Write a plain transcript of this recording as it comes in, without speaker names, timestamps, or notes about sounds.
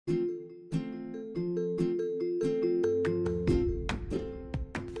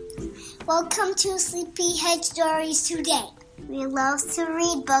Welcome to Sleepyhead Stories today. We love to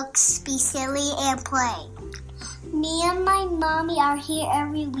read books, be silly, and play. Me and my mommy are here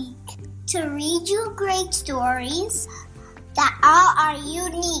every week to read you great stories that all are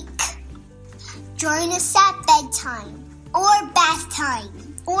unique. Join us at bedtime, or bath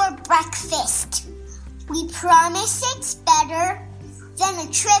time, or breakfast. We promise it's better than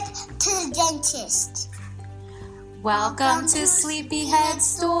a trip to the dentist. Welcome to Sleepyhead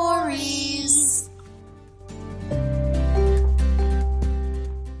Stories.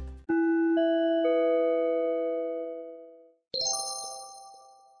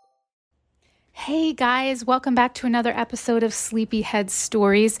 Hey guys, welcome back to another episode of Sleepyhead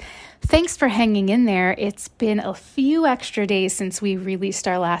Stories. Thanks for hanging in there. It's been a few extra days since we released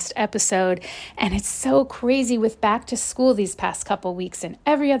our last episode, and it's so crazy with back to school these past couple weeks, and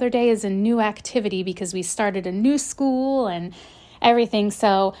every other day is a new activity because we started a new school and everything.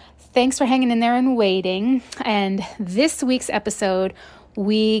 So thanks for hanging in there and waiting. And this week's episode,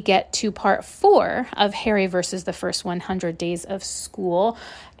 we get to part 4 of Harry versus the first 100 days of school.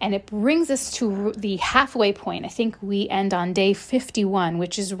 And it brings us to the halfway point. I think we end on day 51,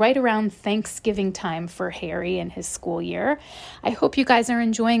 which is right around Thanksgiving time for Harry and his school year. I hope you guys are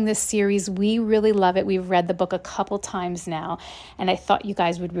enjoying this series. We really love it. We've read the book a couple times now, and I thought you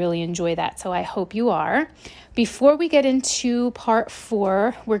guys would really enjoy that. So I hope you are. Before we get into part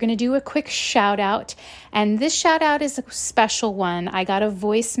 4, we're going to do a quick shout out. And this shout out is a special one. I got a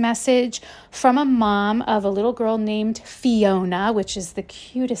voice message from a mom of a little girl named Fiona, which is the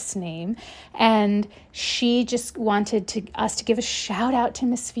cutest name. And she just wanted us to give a shout out to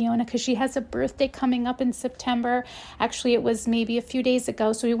Miss Fiona because she has a birthday coming up in September. Actually, it was maybe a few days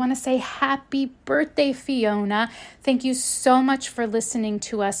ago. So we want to say happy birthday, Fiona. Thank you so much for listening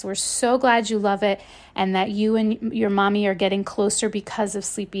to us. We're so glad you love it and that you and your mommy are getting closer because of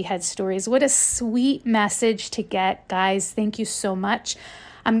Sleepyhead Stories. What a sweet message to get, guys. Thank you so much.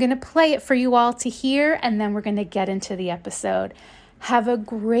 I'm going to play it for you all to hear, and then we're going to get into the episode. Have a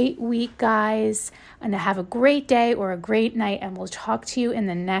great week, guys, and have a great day or a great night, and we'll talk to you in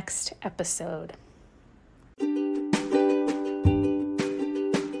the next episode.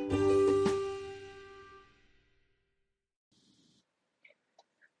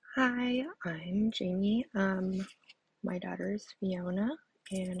 Hi, I'm Jamie. My daughter is Fiona,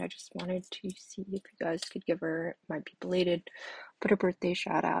 and I just wanted to see if you guys could give her, might be belated, but a birthday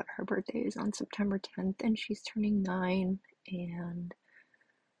shout out. Her birthday is on September 10th, and she's turning 9, and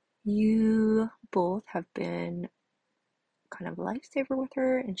you both have been kind of a lifesaver with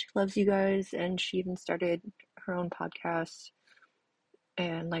her, and she loves you guys, and she even started her own podcast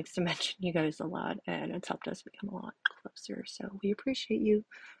and likes to mention you guys a lot, and it's helped us become a lot closer, so we appreciate you.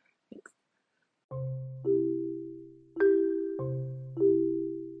 Thanks.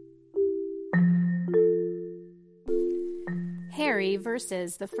 Harry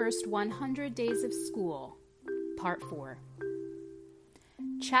versus the first 100 days of school, part 4.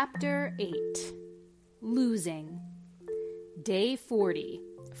 Chapter 8, Losing. Day 40,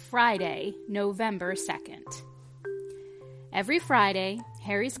 Friday, November 2nd. Every Friday,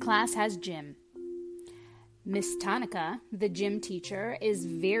 Harry's class has gym. Miss Tonica, the gym teacher, is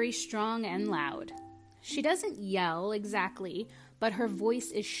very strong and loud. She doesn't yell exactly, but her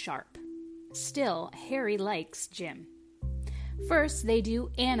voice is sharp. Still, Harry likes gym. First, they do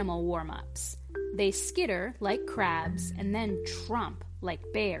animal warm-ups. They skitter like crabs and then tromp like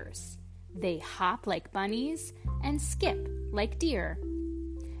bears. They hop like bunnies and skip like deer.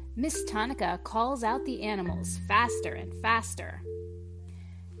 Miss Tonica calls out the animals faster and faster.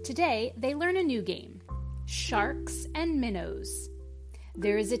 Today, they learn a new game, Sharks and Minnows.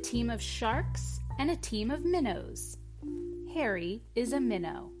 There is a team of sharks and a team of minnows. Harry is a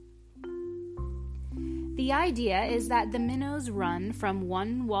minnow. The idea is that the minnows run from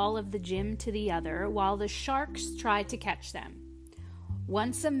one wall of the gym to the other while the sharks try to catch them.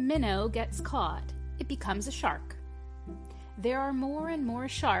 Once a minnow gets caught, it becomes a shark. There are more and more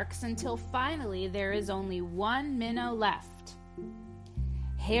sharks until finally there is only one minnow left.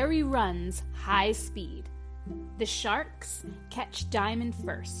 Harry runs high speed. The sharks catch Diamond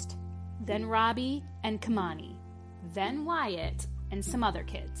first, then Robbie and Kamani, then Wyatt and some other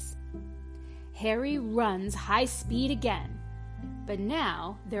kids. Harry runs high speed again, but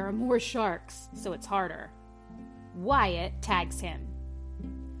now there are more sharks, so it's harder. Wyatt tags him.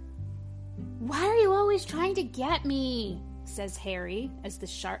 "Why are you always trying to get me?" says Harry as the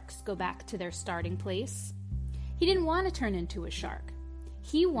sharks go back to their starting place. He didn't want to turn into a shark.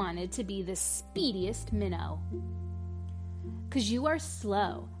 He wanted to be the speediest minnow. "'Cause you are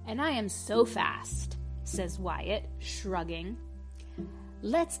slow, and I am so fast," says Wyatt, shrugging.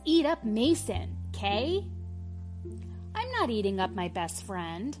 Let's eat up Mason, 'kay? I'm not eating up my best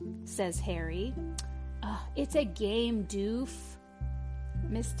friend, says Harry. It's a game, doof.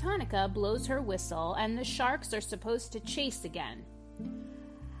 Miss Tonica blows her whistle, and the sharks are supposed to chase again.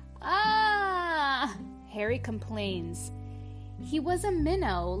 Ah! Harry complains. He was a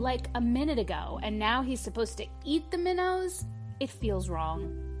minnow like a minute ago, and now he's supposed to eat the minnows? It feels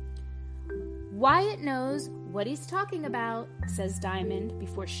wrong. Wyatt knows what he's talking about, says Diamond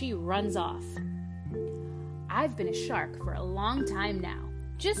before she runs off. I've been a shark for a long time now.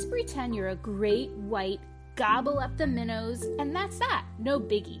 Just pretend you're a great white, gobble up the minnows, and that's that. No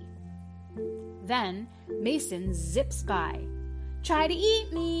biggie. Then Mason zips by. Try to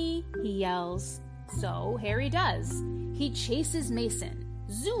eat me, he yells. So Harry does. He chases Mason.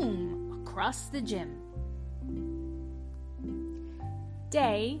 Zoom! Across the gym.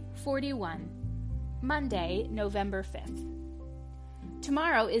 Day 41. Monday, November 5th.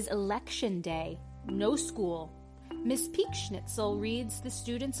 Tomorrow is election day. No school. Miss Peekschnitzel reads the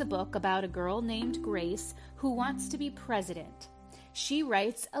students a book about a girl named Grace who wants to be president. She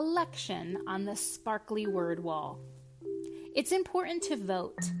writes election on the sparkly word wall. It's important to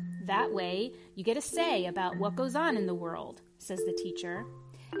vote. That way, you get a say about what goes on in the world, says the teacher.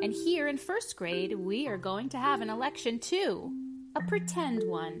 And here in first grade, we are going to have an election too. A pretend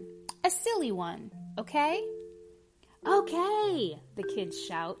one. A silly one. Okay? Okay, the kids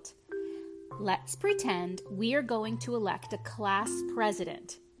shout. Let's pretend we are going to elect a class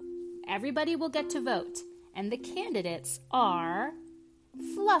president. Everybody will get to vote, and the candidates are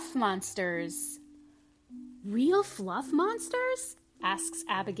fluff monsters. Real fluff monsters? Asks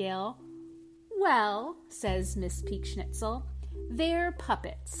Abigail. Well, says Miss Peekschnitzel, they're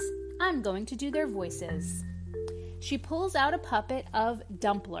puppets. I'm going to do their voices. She pulls out a puppet of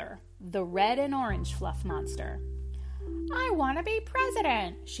Dumpler, the red and orange fluff monster. I want to be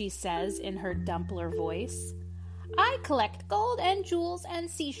president, she says in her Dumpler voice. I collect gold and jewels and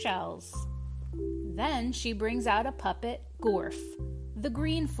seashells. Then she brings out a puppet, Gorf, the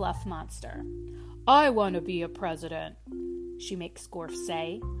green fluff monster. I want to be a president, she makes Gorf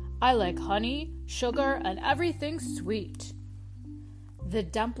say. I like honey, sugar, and everything sweet. The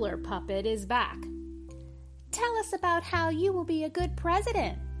Dumpler puppet is back. Tell us about how you will be a good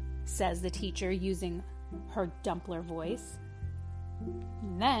president, says the teacher using her Dumpler voice.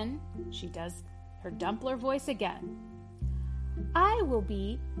 And then she does her Dumpler voice again. I will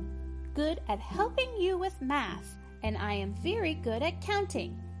be good at helping you with math, and I am very good at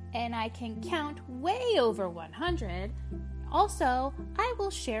counting, and I can count way over 100. Also, I will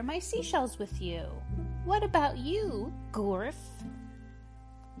share my seashells with you. What about you, Gorf?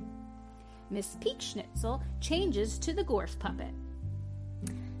 Miss Peekschnitzel changes to the Gorf puppet.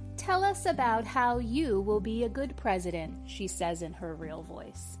 Tell us about how you will be a good president, she says in her real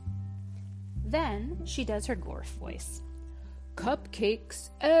voice. Then she does her Gorf voice.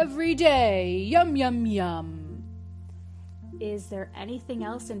 Cupcakes every day, yum, yum, yum. Is there anything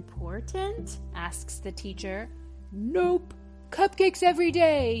else important? Asks the teacher. Nope, cupcakes every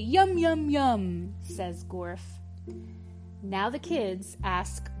day, yum, yum, yum, says Gorf. Now the kids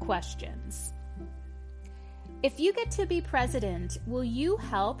ask questions. If you get to be president, will you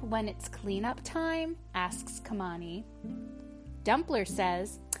help when it's cleanup time? Asks Kamani. Dumpler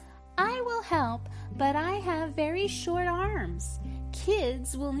says, I will help, but I have very short arms.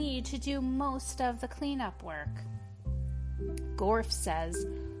 Kids will need to do most of the cleanup work. Gorf says,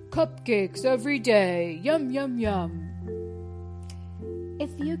 cupcakes every day, yum, yum, yum.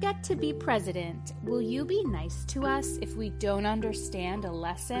 If you get to be president, will you be nice to us if we don't understand a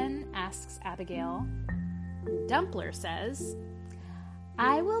lesson? Asks Abigail. Dumpler says,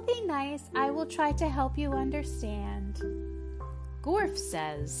 I will be nice. I will try to help you understand. Gorf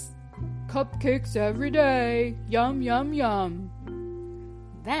says, cupcakes every day, yum, yum, yum.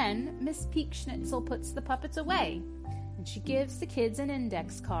 Then Miss Peekschnitzel puts the puppets away, and she gives the kids an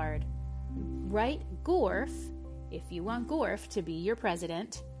index card. Write Gorf if you want Gorf to be your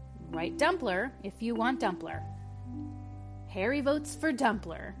president. Write Dumpler if you want Dumpler. Harry votes for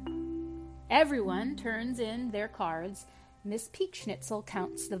Dumpler. Everyone turns in their cards. Miss Peekschnitzel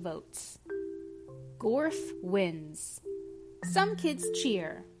counts the votes. Gorf wins. Some kids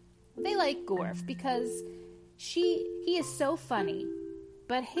cheer. They like Gorf because he is so funny.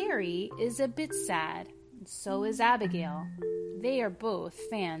 But Harry is a bit sad, and so is Abigail. They are both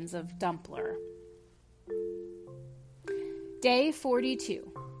fans of Dumpler. Day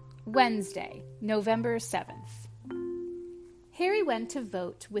 42, Wednesday, November 7th. Harry went to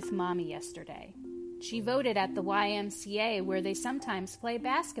vote with Mommy yesterday. She voted at the YMCA where they sometimes play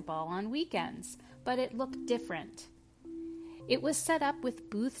basketball on weekends, but it looked different. It was set up with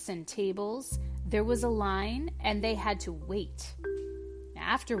booths and tables. There was a line, and they had to wait.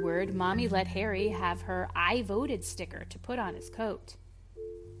 Afterward, Mommy let Harry have her I voted sticker to put on his coat.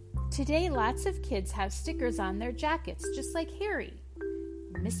 Today, lots of kids have stickers on their jackets, just like Harry.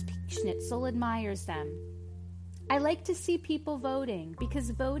 Miss Schnitzel admires them. I like to see people voting because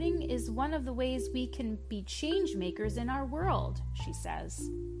voting is one of the ways we can be change makers in our world, she says.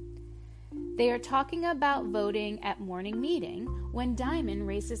 They are talking about voting at morning meeting when Diamond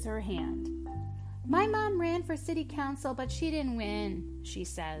raises her hand. My mom ran for city council, but she didn't win, she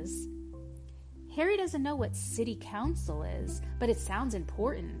says. Harry doesn't know what city council is, but it sounds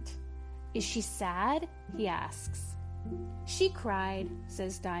important. Is she sad? He asks. She cried,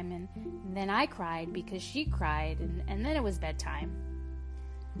 says Diamond. Then I cried because she cried, and then it was bedtime.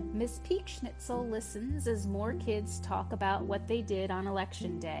 Miss Peekschnitzel listens as more kids talk about what they did on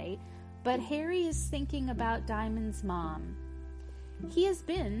election day, but Harry is thinking about Diamond's mom. He has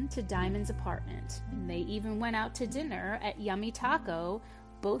been to Diamond's apartment. They even went out to dinner at Yummy Taco.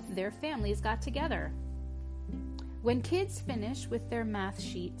 Both their families got together. When kids finish with their math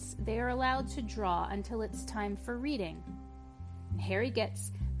sheets, they are allowed to draw until it's time for reading. Harry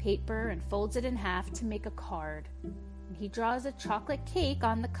gets paper and folds it in half to make a card. He draws a chocolate cake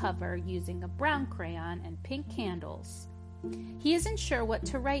on the cover using a brown crayon and pink candles. He isn't sure what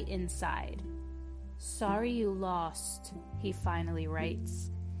to write inside. Sorry you lost, he finally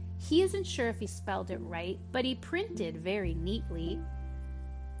writes. He isn't sure if he spelled it right, but he printed very neatly.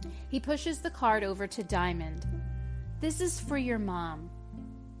 He pushes the card over to Diamond. This is for your mom.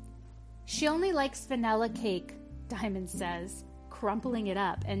 She only likes vanilla cake, Diamond says, crumpling it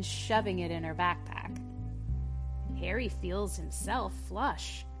up and shoving it in her backpack. Harry feels himself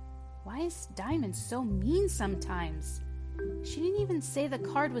flush. Why is Diamond so mean sometimes? She didn't even say the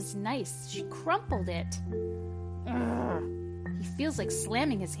card was nice. She crumpled it. Ugh. He feels like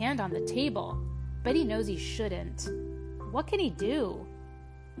slamming his hand on the table, but he knows he shouldn't. What can he do?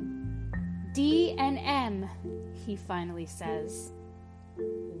 D and M, he finally says.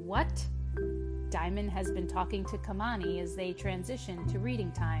 What? Diamond has been talking to Kamani as they transition to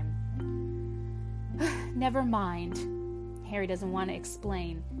reading time. Never mind. Harry doesn't want to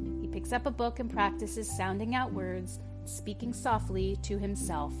explain. He picks up a book and practices sounding out words, speaking softly to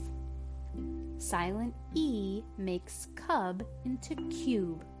himself. Silent E makes cub into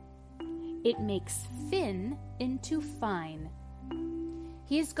cube. It makes fin into fine.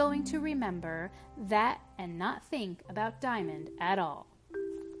 He is going to remember that and not think about Diamond at all.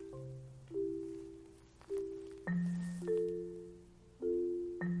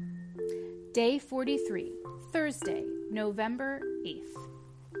 Day 43, Thursday, November 8th.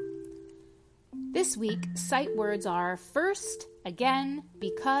 This week, sight words are first, again,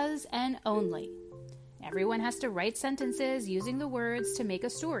 because, and only. Everyone has to write sentences using the words to make a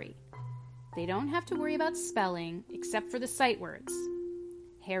story. They don't have to worry about spelling, except for the sight words.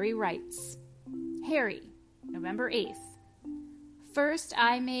 Harry writes, Harry, November 8th. First,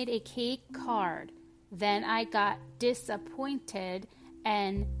 I made a cake card. Then I got disappointed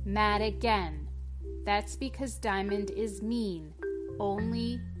and mad again. That's because Diamond is mean.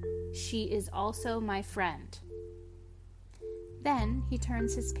 Only she is also my friend. Then he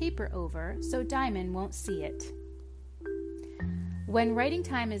turns his paper over so Diamond won't see it. When writing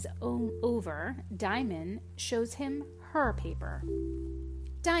time is over, Diamond shows him her paper.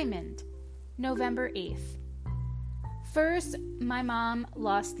 Diamond, November 8th. First, my mom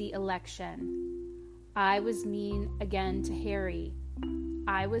lost the election. I was mean again to Harry.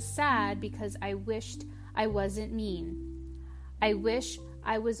 I was sad because I wished I wasn't mean. I wish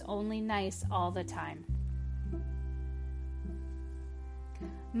I was only nice all the time.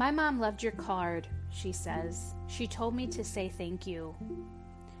 My mom loved your card, she says. She told me to say thank you.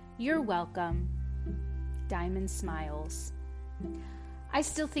 You're welcome. Diamond smiles. I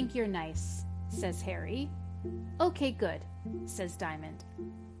still think you're nice, says Harry. Okay, good, says Diamond.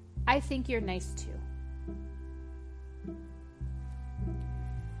 I think you're nice too.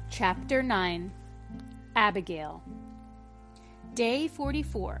 Chapter 9, Abigail. Day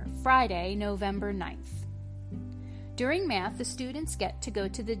 44, Friday, November 9th. During math, the students get to go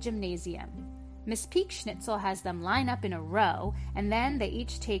to the gymnasium. Miss Peekschnitzel has them line up in a row, and then they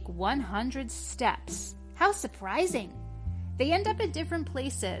each take 100 steps. How surprising! They end up at different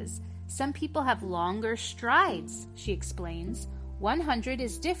places. Some people have longer strides, she explains. 100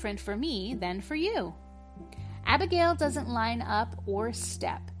 is different for me than for you. Abigail doesn't line up or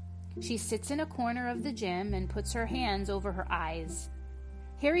step. She sits in a corner of the gym and puts her hands over her eyes.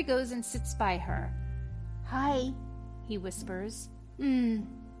 Harry goes and sits by her. Hi, he whispers.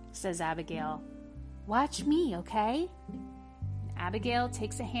 Says Abigail. Watch me, okay? Abigail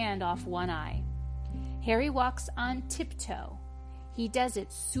takes a hand off one eye. Harry walks on tiptoe. He does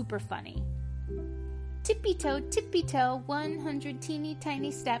it super funny. Tippy-toe, 100 teeny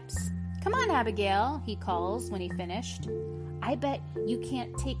tiny steps. Come on, Abigail, he calls when he finished. I bet you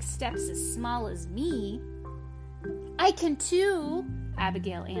can't take steps as small as me. I can too,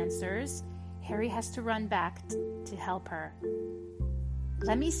 Abigail answers. Harry has to run back to help her.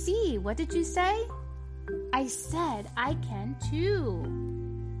 Let me see, what did you say? I said I can too.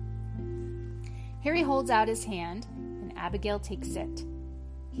 Harry holds out his hand, and Abigail takes it.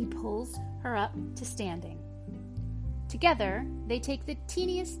 He pulls her up to standing. Together, they take the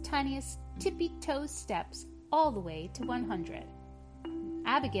teeniest, tiniest, tippy-toe steps all the way to 100.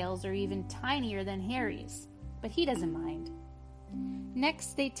 Abigail's are even tinier than Harry's, but he doesn't mind.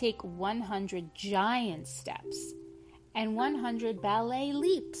 Next, they take 100 giant steps, and 100 ballet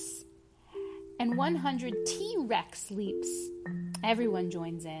leaps, and 100 T-Rex leaps. Everyone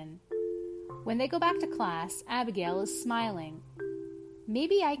joins in. When they go back to class, Abigail is smiling.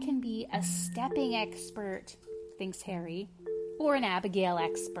 Maybe I can be a stepping expert, thinks Harry, or an Abigail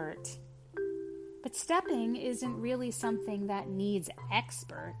expert. But stepping isn't really something that needs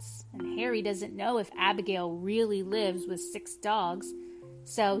experts, and Harry doesn't know if Abigail really lives with 6 dogs,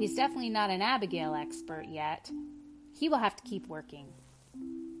 so he's definitely not an Abigail expert yet. He will have to keep working.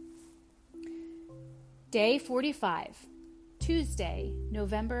 Day 45, Tuesday,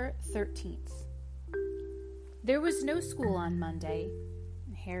 November 13th. There was no school on Monday.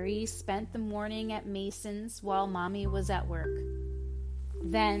 Harry spent the morning at Mason's while Mommy was at work.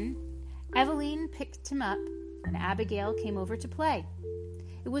 Then, Eveline picked him up, and Abigail came over to play.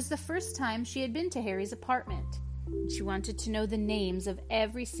 It was the first time she had been to Harry's apartment, and she wanted to know the names of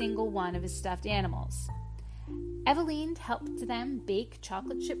every single one of his stuffed animals. Eveline helped them bake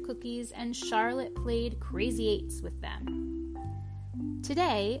chocolate chip cookies, and Charlotte played Crazy Eights with them.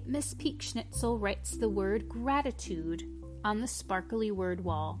 Today, Miss Peekschnitzel writes the word gratitude on the sparkly word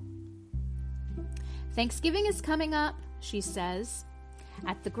wall. Thanksgiving is coming up, she says.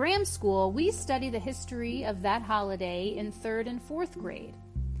 At the Graham School, we study the history of that holiday in 3rd and 4th grade.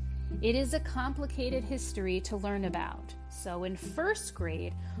 It is a complicated history to learn about, so in 1st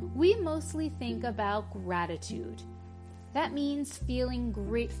grade, we mostly think about gratitude. That means feeling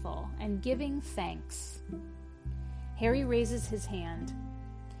grateful and giving thanks. Harry raises his hand.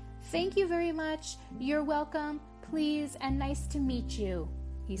 Thank you very much. You're welcome. Please, and nice to meet you,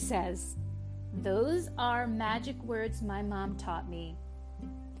 he says. Those are magic words my mom taught me.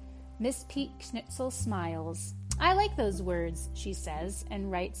 Miss Peekschnitzel smiles. I like those words, she says,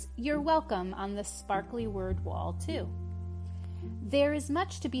 and writes, You're welcome on the sparkly word wall, too. There is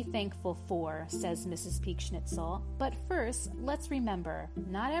much to be thankful for, says Mrs. Peekschnitzel, but first, let's remember,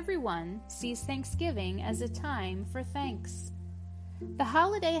 not everyone sees Thanksgiving as a time for thanks. The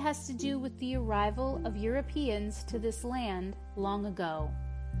holiday has to do with the arrival of Europeans to this land long ago.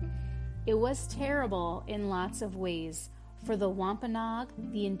 It was terrible in lots of ways for the Wampanoag,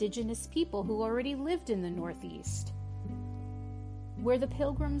 the indigenous people who already lived in the Northeast, where the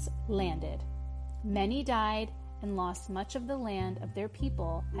Pilgrims landed. Many died and lost much of the land of their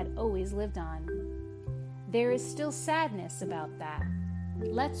people had always lived on. There is still sadness about that.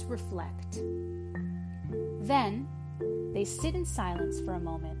 Let's reflect. Then, they sit in silence for a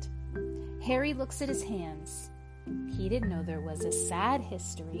moment. Harry looks at his hands. He didn't know there was a sad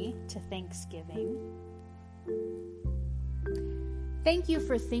history to Thanksgiving. Thank you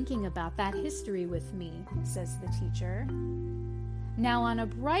for thinking about that history with me, says the teacher. Now, on a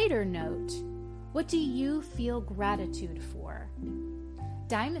brighter note, what do you feel gratitude for?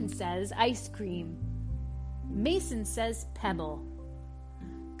 Diamond says ice cream. Mason says pebble.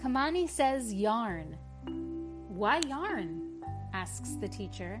 Kamani says yarn. Why yarn? Asks the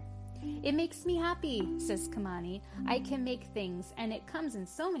teacher. It makes me happy, says Kamani. I can make things, and it comes in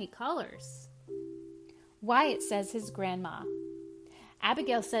so many colors. Wyatt says his grandma.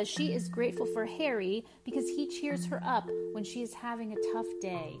 Abigail says she is grateful for Harry because he cheers her up when she is having a tough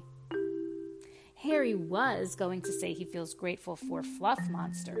day. Harry was going to say he feels grateful for fluff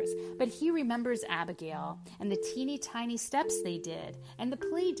monsters, but he remembers Abigail and the teeny tiny steps they did, and the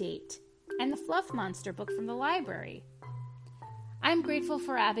play date, and the fluff monster book from the library. I'm grateful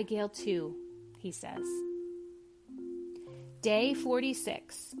for Abigail too, he says. Day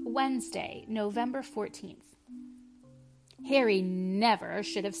 46, Wednesday, November 14th. Harry never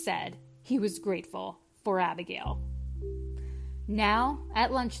should have said he was grateful for Abigail. Now,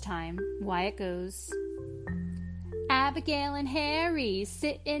 at lunchtime, Wyatt goes, Abigail and Harry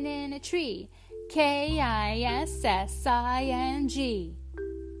sitting in a tree, Kissing.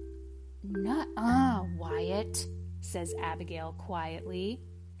 Nuh-uh, Wyatt, says Abigail quietly,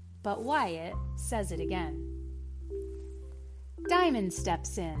 but Wyatt says it again. Diamond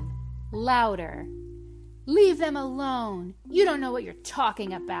steps in, louder. Leave them alone. You don't know what you're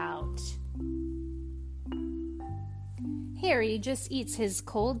talking about. Harry just eats his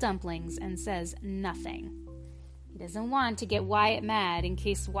cold dumplings and says nothing. He doesn't want to get Wyatt mad in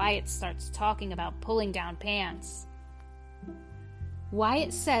case Wyatt starts talking about pulling down pants.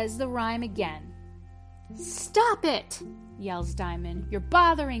 Wyatt says the rhyme again. Stop it, yells Diamond. You're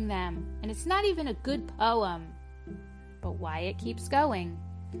bothering them, and it's not even a good poem. But Wyatt keeps going.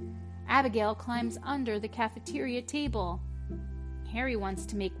 Abigail climbs under the cafeteria table. Harry wants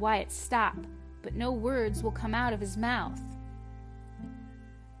to make Wyatt stop, but no words will come out of his mouth.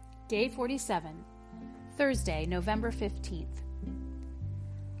 Day 47, Thursday, November 15th.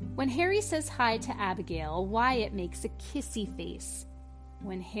 When Harry says hi to Abigail, Wyatt makes a kissy face.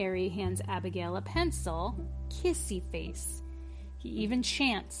 When Harry hands Abigail a pencil, kissy face. He even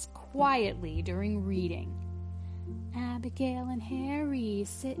chants quietly during reading. Abigail and Harry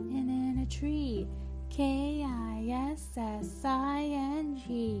sitting in a tree, Kissing.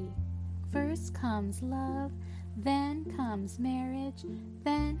 First comes love, then comes marriage,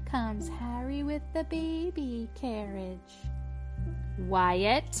 then comes Harry with the baby carriage.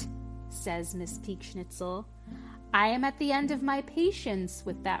 Wyatt, says Miss Peekschnitzel, I am at the end of my patience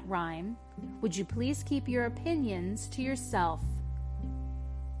with that rhyme. Would you please keep your opinions to yourself?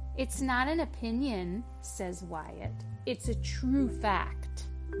 It's not an opinion, says Wyatt. It's a true fact.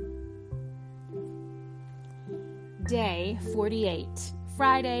 Day 48,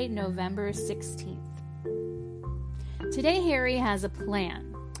 Friday, November 16th. Today Harry has a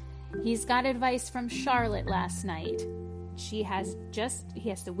plan. He's got advice from Charlotte last night. He has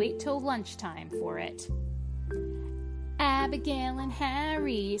to wait till lunchtime for it. Abigail and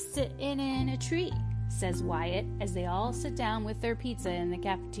Harry sitting in a tree, says Wyatt as they all sit down with their pizza in the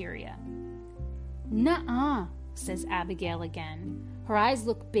cafeteria. Nuh-uh, says Abigail again. Her eyes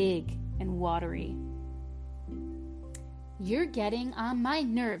look big and watery. You're getting on my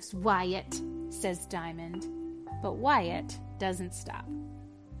nerves, Wyatt, says Diamond. But Wyatt doesn't stop.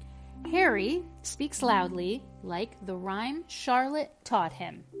 Harry speaks loudly, like the rhyme Charlotte taught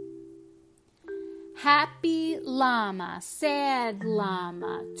him. Happy llama, sad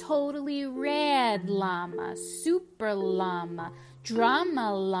llama, totally rad llama, super llama,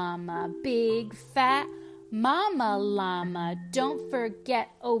 drama llama, big fat mama llama, don't forget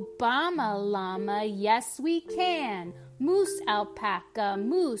Obama llama, yes we can. Moose alpaca,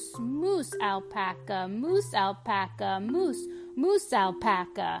 moose, moose alpaca, moose alpaca, moose, moose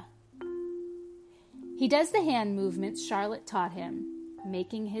alpaca. He does the hand movements Charlotte taught him,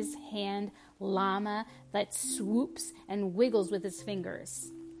 making his hand llama that swoops and wiggles with his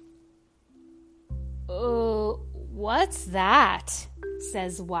fingers. Oh, what's that?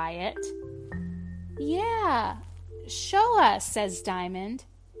 Says Wyatt. Yeah, show us, says Diamond.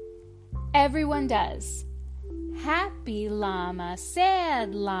 Everyone does. Happy llama,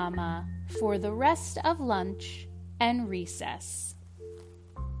 sad llama, for the rest of lunch and recess.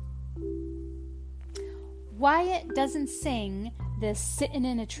 Wyatt doesn't sing the sittin'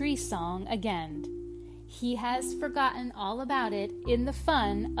 in a tree song again. He has forgotten all about it in the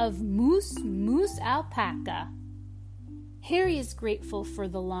fun of moose, moose alpaca. Harry is grateful for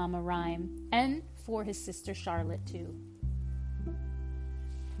the llama rhyme and for his sister Charlotte too.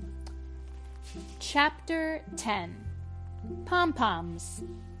 Chapter 10, Pom-Poms.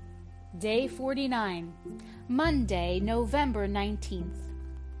 Day 49, Monday, November 19th.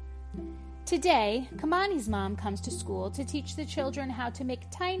 Today, Kamani's mom comes to school to teach the children how to make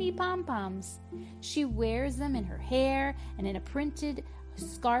tiny pom-poms. She wears them in her hair and in a printed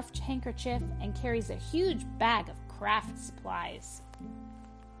scarf handkerchief and carries a huge bag of craft supplies.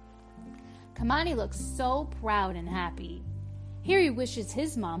 Kamani looks so proud and happy. Harry wishes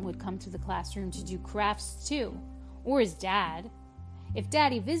his mom would come to the classroom to do crafts too, or his dad. If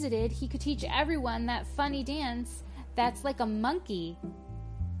Daddy visited, he could teach everyone that funny dance that's like a monkey.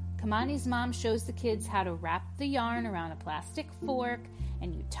 Kamani's mom shows the kids how to wrap the yarn around a plastic fork,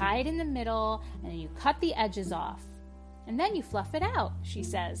 and you tie it in the middle, and you cut the edges off. And then you fluff it out, she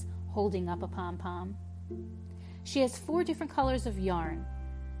says, holding up a pom-pom. She has 4 different colors of yarn.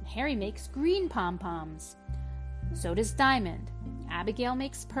 Harry makes green pom-poms. So does Diamond. Abigail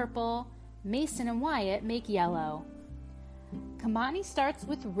makes purple. Mason and Wyatt make yellow. Kamani starts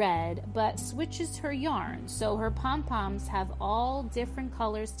with red, but switches her yarn, so her pom-poms have all different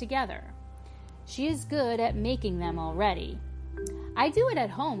colors together. She is good at making them already. I do it at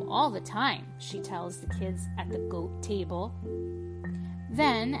home all the time, she tells the kids at the goat table.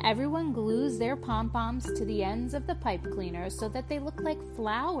 Then everyone glues their pom-poms to the ends of the pipe cleaner so that they look like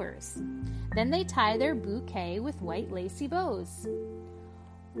flowers. Then they tie their bouquet with white lacy bows.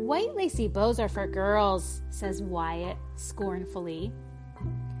 White lacy bows are for girls, says Wyatt scornfully.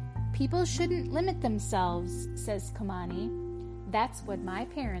 People shouldn't limit themselves, says Kamani. That's what my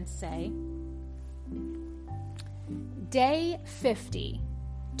parents say. Day 50,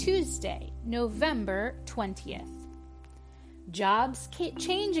 Tuesday, November 20th. Jobs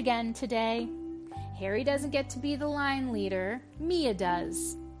change again today. Harry doesn't get to be the line leader. Mia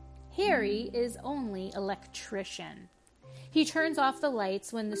does. Harry is only electrician. He turns off the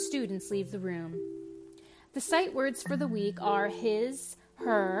lights when the students leave the room. The sight words for the week are his,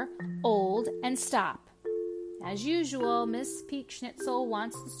 her, old, and stop. As usual, Miss Peekschnitzel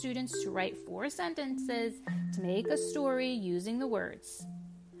wants the students to write 4 sentences to make a story using the words.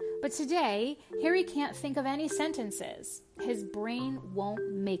 But today, Harry can't think of any sentences. His brain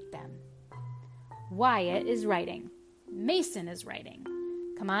won't make them. Wyatt is writing. Mason is writing.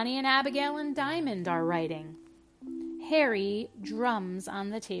 Kamani and Abigail and Diamond are writing. Harry drums on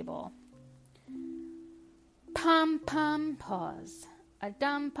the table. Pom-pom, pause. A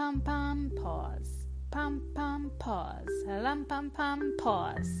dum-pom-pom, pause. Pom-pom, pause. A lum-pom-pom,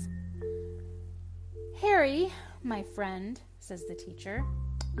 pause. Harry, my friend, says the teacher.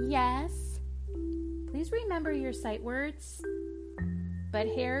 Yes? Please remember your sight words. But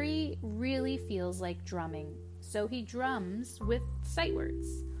Harry really feels like drumming, so he drums with sight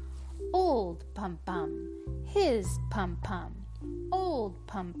words. Old pum-pum, his pum-pum, old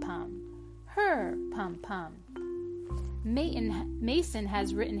pum-pum, her pum-pum. Mason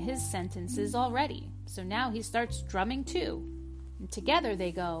has written his sentences already, so now he starts drumming too. And together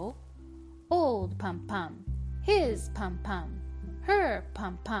they go, old pum-pum, his pum-pum, her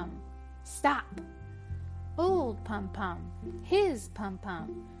pum-pum, stop. Old pum-pum, his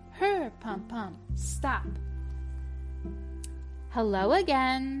pum-pum, her pum-pum, stop. Hello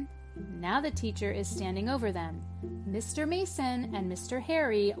again. Now the teacher is standing over them. Mr. Mason and Mr.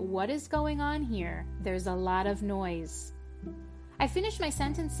 Harry, what is going on here? There's a lot of noise. I finished my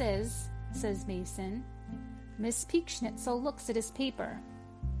sentences, says Mason. Miss Peekschnitzel looks at his paper.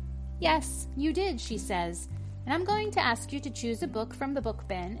 Yes, you did, she says, and I'm going to ask you to choose a book from the book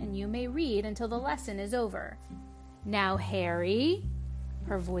bin, and you may read until the lesson is over. Now, Harry,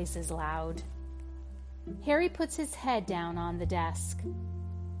 her voice is loud. Harry puts his head down on the desk.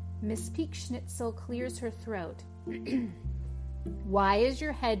 Miss Peekschnitzel clears her throat. Why is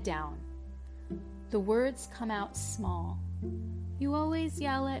your head down? The words come out small. You always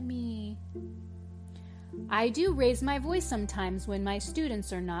yell at me. I do raise my voice sometimes when my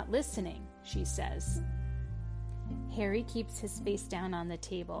students are not listening, she says. Harry keeps his face down on the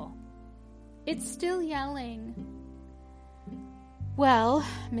table. It's still yelling. Well,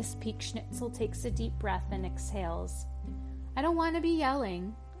 Miss Peekschnitzel takes a deep breath and exhales. I don't want to be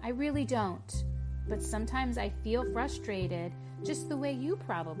yelling. I really don't. But sometimes I feel frustrated, just the way you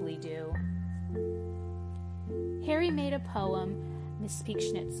probably do. Harry made a poem, Miss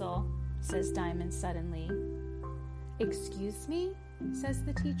Peekschnitzel, says Diamond suddenly. Excuse me, says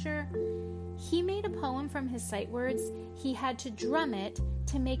the teacher. He made a poem from his sight words. He had to drum it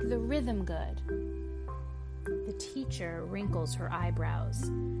to make the rhythm good. The teacher wrinkles her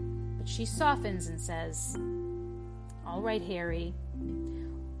eyebrows, but she softens and says, All right, Harry.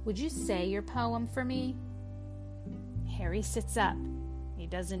 Would you say your poem for me? Harry sits up. He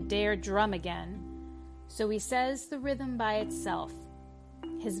doesn't dare drum again, so he says the rhythm by itself.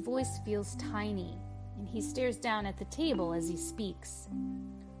 His voice feels tiny, and he stares down at the table as he speaks.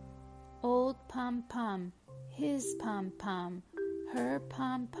 Old pom-pom, his pom-pom, her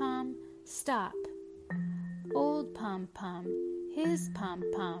pom-pom, stop. Old pom-pom, his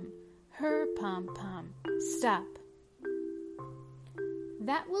pom-pom, her pom-pom, stop.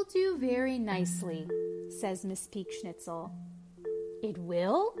 That will do very nicely, says Miss Peekschnitzel. It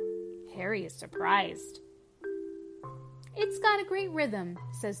will? Harry is surprised. It's got a great rhythm,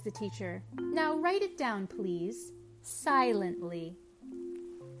 says the teacher. Now write it down, please, silently.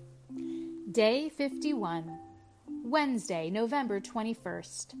 Day 51, Wednesday, November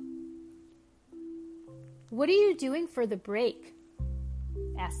 21st. What are you doing for the break?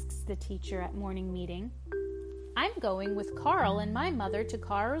 Asks the teacher at morning meeting. I'm going with Carl and my mother to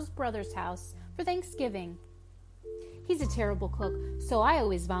Carl's brother's house for Thanksgiving. He's a terrible cook, so I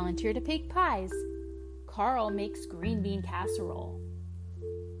always volunteer to bake pies. Carl makes green bean casserole.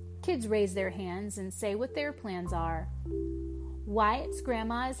 Kids raise their hands and say what their plans are. Wyatt's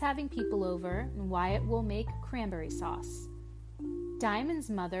grandma is having people over, and Wyatt will make cranberry sauce. Diamond's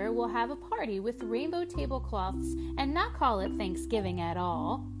mother will have a party with rainbow tablecloths and not call it Thanksgiving at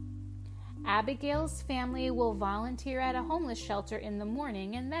all. Abigail's family will volunteer at a homeless shelter in the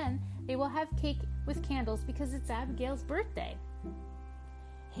morning, and then they will have cake with candles because it's Abigail's birthday.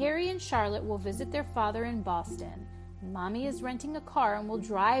 Harry and Charlotte will visit their father in Boston. Mommy is renting a car and will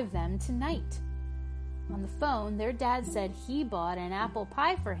drive them tonight. On the phone, their dad said he bought an apple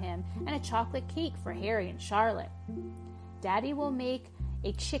pie for him and a chocolate cake for Harry and Charlotte. Daddy will make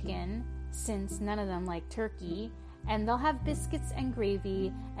a chicken, since none of them like turkey, and they'll have biscuits and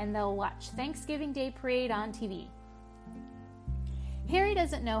gravy, and they'll watch Thanksgiving Day Parade on TV. Harry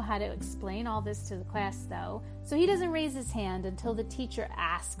doesn't know how to explain all this to the class, though, so he doesn't raise his hand until the teacher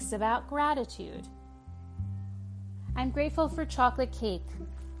asks about gratitude. "I'm grateful for chocolate cake,"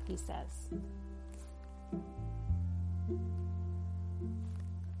 he says.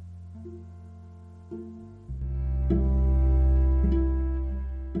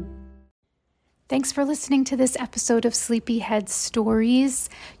 Thanks for listening to this episode of Sleepyhead Stories.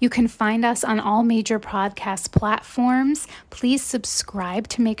 You can find us on all major podcast platforms. Please subscribe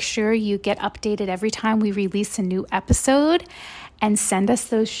to make sure you get updated every time we release a new episode. And send us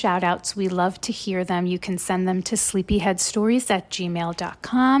those shout outs. We love to hear them. You can send them to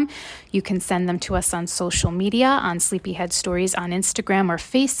sleepyheadstories@gmail.com. You can send them to us on social media, on Sleepyhead Stories on Instagram or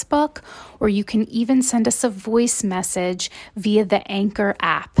Facebook, or you can even send us a voice message via the Anchor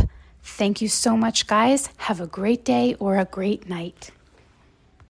app. Thank you so much, guys. Have a great day or a great night.